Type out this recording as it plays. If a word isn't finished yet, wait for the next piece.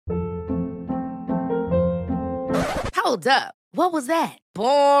Hold up. What was that?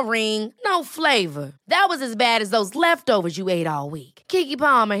 Boring. No flavor. That was as bad as those leftovers you ate all week. Keke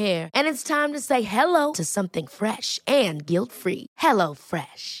Palmer here, and it's time to say hello to something fresh and guilt-free. Hello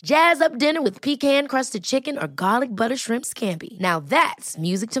Fresh. Jazz up dinner with pecan-crusted chicken or garlic butter shrimp scampi. Now that's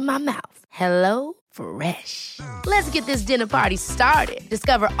music to my mouth. Hello Fresh. Let's get this dinner party started.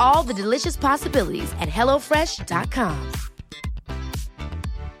 Discover all the delicious possibilities at hellofresh.com.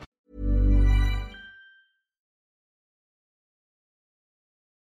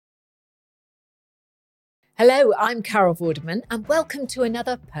 Hello, I'm Carol Vorderman, and welcome to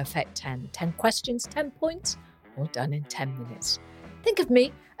another Perfect 10. 10 questions, 10 points, all done in 10 minutes. Think of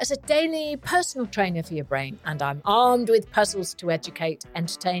me as a daily personal trainer for your brain, and I'm armed with puzzles to educate,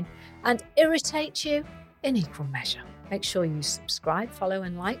 entertain, and irritate you in equal measure. Make sure you subscribe, follow,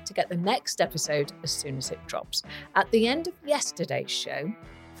 and like to get the next episode as soon as it drops. At the end of yesterday's show,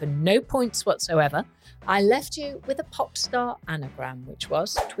 for no points whatsoever, I left you with a pop star anagram, which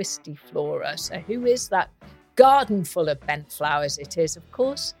was Twisty Flora. So who is that garden full of bent flowers? It is, of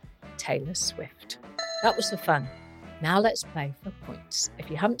course, Taylor Swift. That was the fun. Now let's play for points.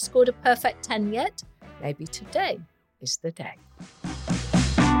 If you haven't scored a perfect 10 yet, maybe today is the day.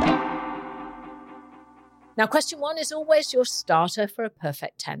 Now, question 1 is always your starter for a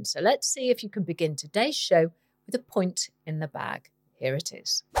perfect 10. So let's see if you can begin today's show with a point in the bag. Here it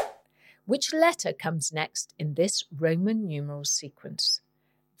is. Which letter comes next in this Roman numeral sequence?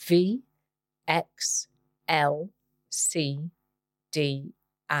 V, X, L, C, D,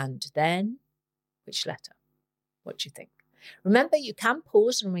 and then which letter? What do you think? Remember, you can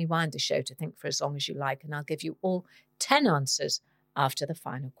pause and rewind the show to think for as long as you like, and I'll give you all 10 answers after the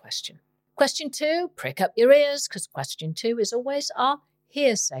final question. Question 2, prick up your ears, because question 2 is always our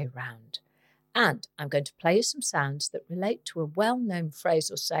hearsay round. And I'm going to play you some sounds that relate to a well-known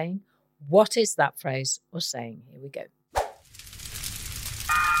phrase or saying. What is that phrase or saying? Here we go.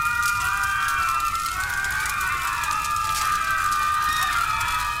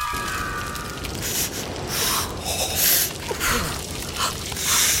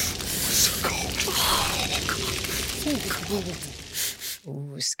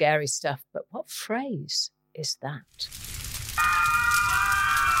 Ooh, scary stuff. But what phrase is that?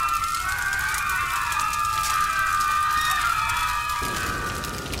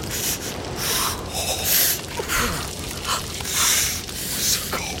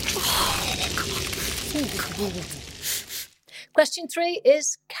 Question 3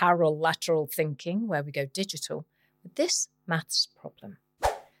 is Carol lateral thinking, where we go digital with this maths problem.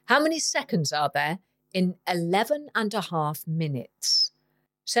 How many seconds are there in 11 and a half minutes?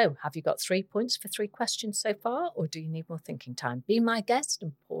 So, have you got 3 points for 3 questions so far, or do you need more thinking time? Be my guest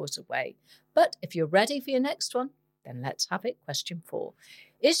and pause away. But if you're ready for your next one, then let's have it. Question 4.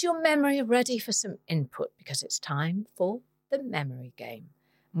 Is your memory ready for some input? Because it's time for the memory game.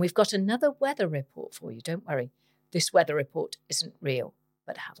 And we've got another weather report for you. Don't worry, this weather report isn't real,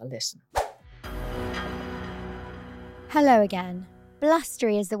 but have a listen. Hello again.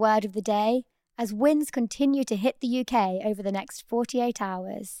 Blustery is the word of the day, as winds continue to hit the UK over the next 48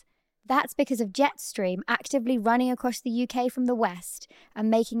 hours. That's because of jet stream actively running across the UK from the west and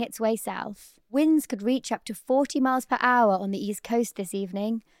making its way south. Winds could reach up to 40 miles per hour on the east coast this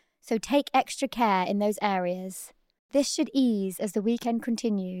evening, so take extra care in those areas. This should ease as the weekend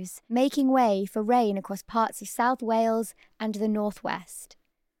continues, making way for rain across parts of South Wales and the northwest.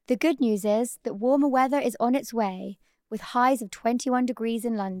 The good news is that warmer weather is on its way, with highs of 21 degrees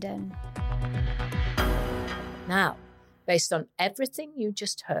in London. Now, based on everything you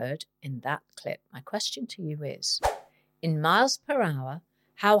just heard in that clip, my question to you is, in miles per hour,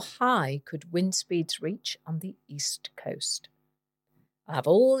 how high could wind speeds reach on the east coast? I'll have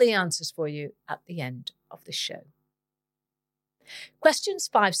all the answers for you at the end of the show. Questions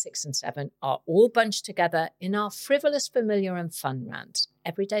 5, 6 and 7 are all bunched together in our frivolous, familiar and fun rounds,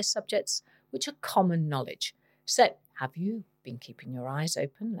 everyday subjects which are common knowledge. So, have you been keeping your eyes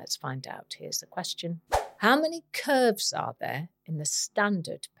open? Let's find out. Here's the question. How many curves are there in the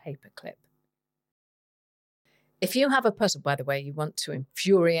standard paperclip? If you have a puzzle, by the way, you want to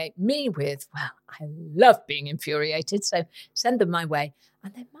infuriate me with, well, I love being infuriated, so send them my way,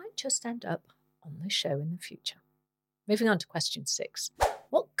 and they might just end up on the show in the future. Moving on to question 6.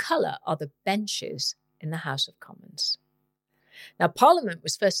 What colour are the benches in the House of Commons? Now, Parliament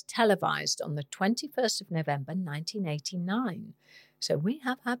was first televised on the 21st of November 1989, so we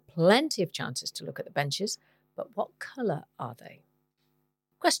have had plenty of chances to look at the benches, but what colour are they?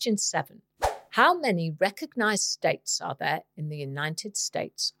 Question 7. How many recognised states are there in the United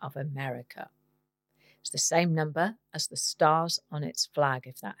States of America? It's the same number as the stars on its flag,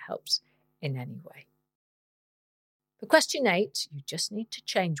 if that helps in any way. For question 8, you just need to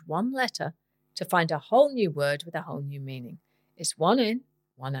change one letter to find a whole new word with a whole new meaning. It's one in,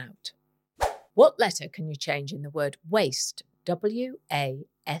 one out. What letter can you change in the word waste, W-A-S-T-E,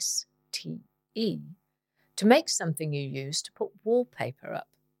 to make something you use to put wallpaper up?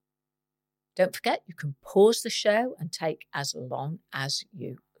 Don't forget, you can pause the show and take as long as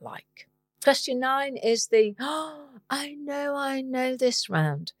you like. Question 9 is the, I know this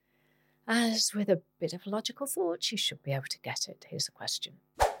round. As with a bit of logical thought, you should be able to get it. Here's the question.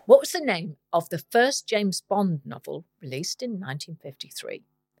 What was the name of the first James Bond novel released in 1953?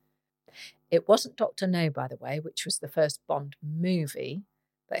 It wasn't Dr. No, by the way, which was the first Bond movie,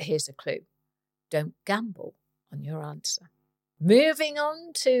 but here's a clue. Don't gamble on your answer. Moving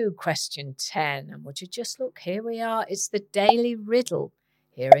on to question 10, and would you just look, here we are. It's the daily riddle.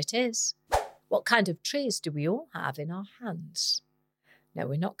 Here it is. What kind of trees do we all have in our hands? No,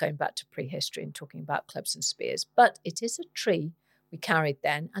 we're not going back to prehistory and talking about clubs and spears, but it is a tree we carried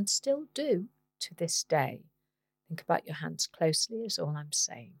then and still do to this day. Think about your hands closely is all I'm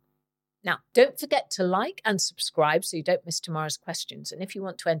saying. Now, don't forget to like and subscribe so you don't miss tomorrow's questions. And if you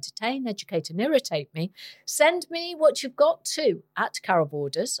want to entertain, educate and irritate me, send me what you've got to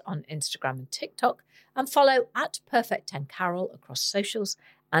 @CarolBorders on Instagram and TikTok, and follow @Perfect10Carol across socials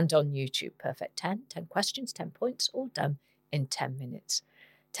and on YouTube. Perfect 10, 10 questions, 10 points, all done in 10 minutes.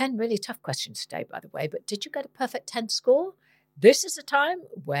 10 really tough questions today, by the way, but did you get a perfect 10 score? This is a time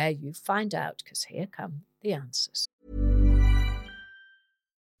where you find out, because here come the answers.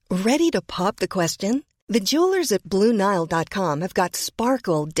 Ready to pop the question? The jewelers at BlueNile.com have got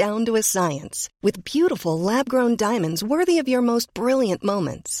sparkle down to a science with beautiful lab-grown diamonds worthy of your most brilliant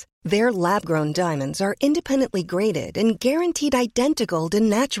moments. Their lab-grown diamonds are independently graded and guaranteed identical to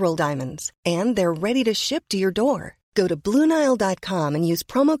natural diamonds, and they're ready to ship to your door. Go to BlueNile.com and use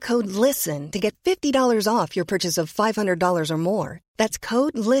promo code LISTEN to get $50 off your purchase of $500 or more. That's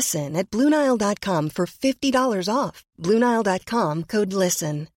code LISTEN at BlueNile.com for $50 off. BlueNile.com, code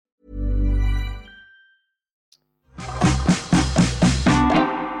LISTEN.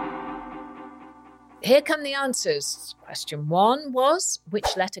 Here come the answers. Question 1 was,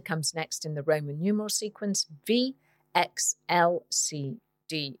 which letter comes next in the Roman numeral sequence? V, X, L, C,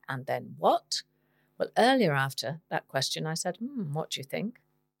 D, and then what? Well, earlier after that question, I said, what do you think?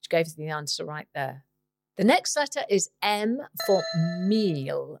 Which gave you the answer right there. The next letter is M for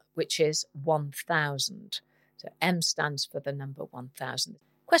meal, which is 1,000. So M stands for the number 1,000.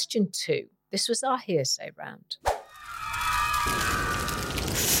 Question 2. This was our hearsay round.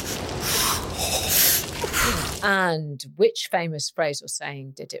 And which famous phrase or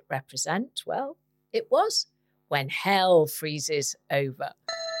saying did it represent? Well, it was when hell freezes over.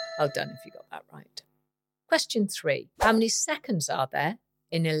 Well done if you got that right. Question 3. How many seconds are there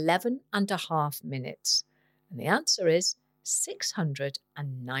in 11.5 minutes? And the answer is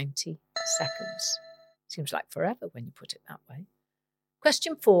 690 seconds. Seems like forever when you put it that way.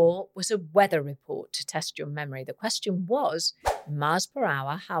 Question 4 was a weather report to test your memory. The question was, in miles per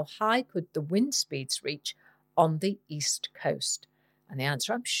hour, how high could the wind speeds reach on the East Coast? And the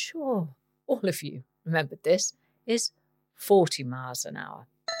answer, I'm sure all of you remembered this, is 40 miles an hour.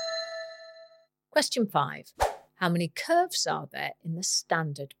 Question 5. How many curves are there in the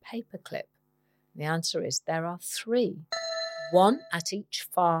standard paperclip? The answer is there are 3. 1 at each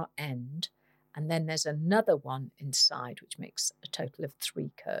far end, and then there's another one inside, which makes a total of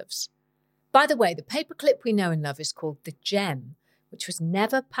 3 curves. By the way, the paperclip we know and love is called the Gem, which was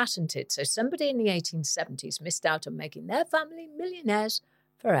never patented, so somebody in the 1870s missed out on making their family millionaires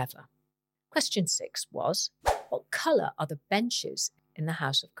forever. Question 6 was, what colour are the benches in the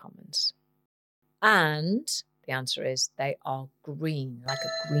House of Commons? And the answer is they are green, like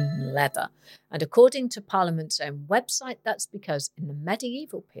a green leather. And according to Parliament's own website, that's because in the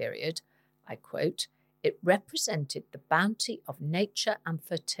medieval period, I quote, it represented the bounty of nature and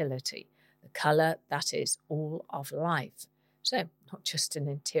fertility, the colour that is all of life. So not just an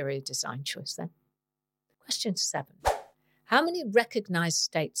interior design choice then. Question 7. How many recognised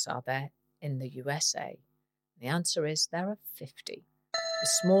states are there in the USA? The answer is there are 50. The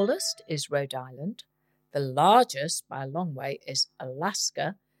smallest is Rhode Island. The largest, by a long way, is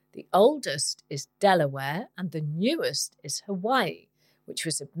Alaska. The oldest is Delaware. And the newest is Hawaii, which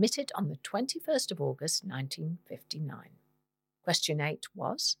was admitted on the 21st of August, 1959. Question 8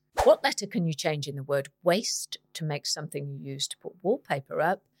 was, what letter can you change in the word waste to make something you use to put wallpaper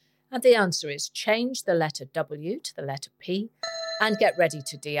up? And the answer is change the letter W to the letter P and get ready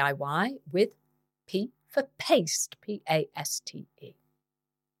to DIY with P for paste, P-A-S-T-E.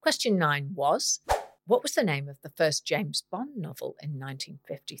 Question 9 was, what was the name of the first James Bond novel in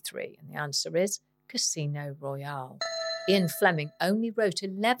 1953? And the answer is Casino Royale. Ian Fleming only wrote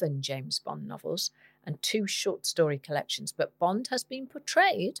 11 James Bond novels and 2 short story collections, but Bond has been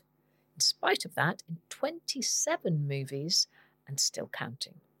portrayed, in spite of that, in 27 movies and still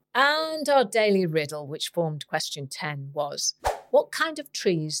counting. And our daily riddle, which formed question 10, was, what kind of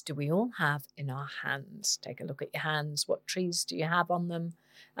trees do we all have in our hands? Take a look at your hands. What trees do you have on them?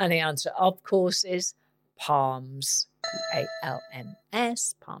 And the answer, of course, is palms.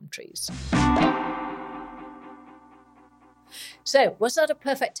 P-A-L-M-S, palm trees. So, was that a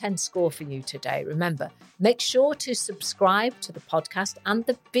perfect 10 score for you today? Remember, make sure to subscribe to the podcast and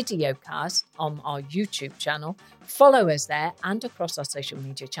the video cast on our YouTube channel. Follow us there and across our social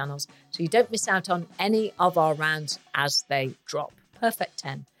media channels so you don't miss out on any of our rounds as they drop. Perfect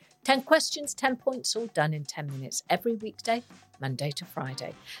 10. 10 questions, 10 points, all done in 10 minutes every weekday, Monday to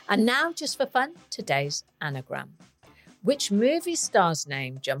Friday. And now, just for fun, today's anagram. Which movie star's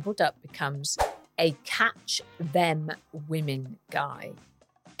name jumbled up becomes a catch them women guy?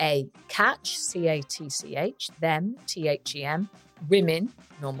 A catch, C-A-T-C-H, them, T-H-E-M, women,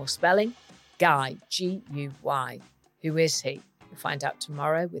 normal spelling, guy, G-U-Y. Who is he? We'll find out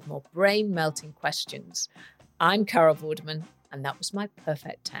tomorrow with more brain-melting questions. I'm Carol Vorderman, and that was my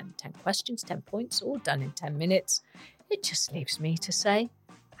perfect 10. 10 questions, 10 points, all done in 10 minutes. It just leaves me to say,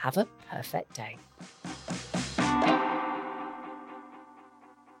 have a perfect day.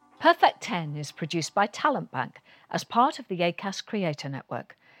 Perfect 10 is produced by Talent Bank as part of the Acast Creator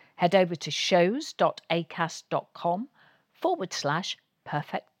Network. Head over to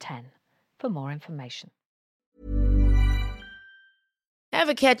shows.acast.com/perfect10 for more information.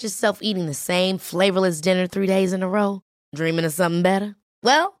 Ever catch yourself eating the same flavorless dinner 3 days in a row? Dreaming of something better?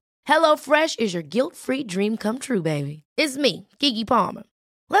 Well, HelloFresh is your guilt-free dream come true, baby. It's me, Keke Palmer.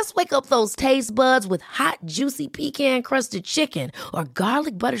 Let's wake up those taste buds with hot, juicy pecan-crusted chicken or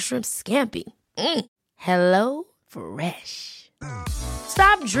garlic butter shrimp scampi. Hello Fresh.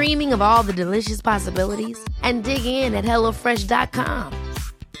 Stop dreaming of all the delicious possibilities and dig in at HelloFresh.com.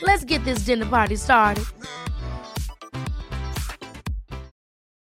 Let's get this dinner party started.